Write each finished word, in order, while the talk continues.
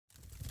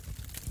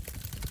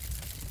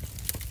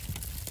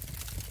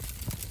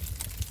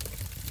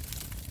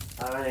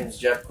Hi, my name is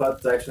Jeff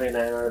Cluts, I-29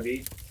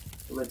 RV.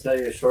 I'm going to tell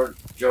you a short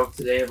joke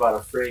today about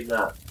Afraid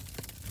Not.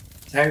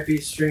 A tired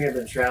piece of string had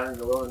been traveling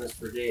the wilderness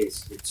for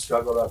days. It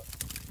struggled up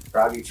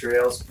froggy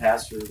trails,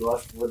 passed through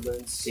lush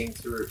woodlands, seen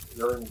through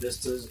northern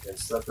vistas, and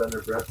slept under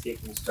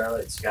breathtaking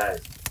starlight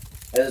skies.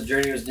 As his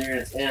journey was nearing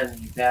its end,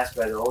 he passed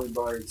by the only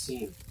bar he'd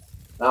seen.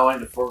 Not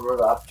wanting to forego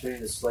the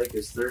opportunity to slake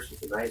his thirst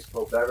with an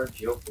ice-cold beverage,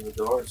 he opened the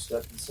door and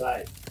stepped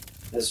inside.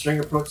 As the string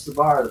approached the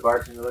bar, the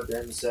bartender looked at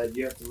him and said,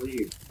 "You have to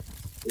leave.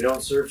 We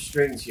don't serve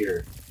strings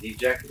here."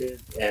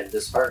 Dejected and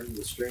disheartened,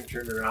 the string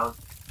turned around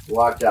and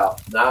walked out.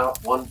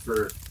 Not one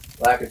for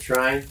lack of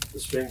trying. The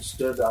string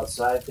stood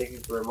outside thinking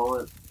for a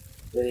moment.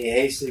 Then he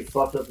hastily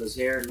fluffed up his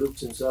hair,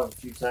 looped himself a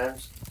few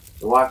times,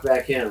 and walked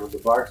back in. When the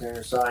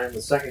bartender saw him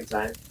the second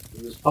time,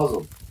 he was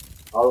puzzled.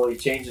 Although he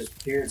changed his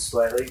appearance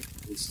slightly,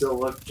 he still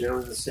looked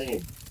generally the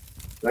same.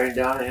 Glaring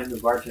down at him, the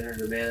bartender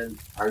demanded,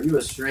 "Are you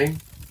a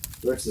string?"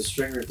 To which the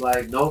string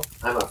replied, "Nope,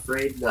 I'm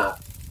afraid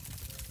not."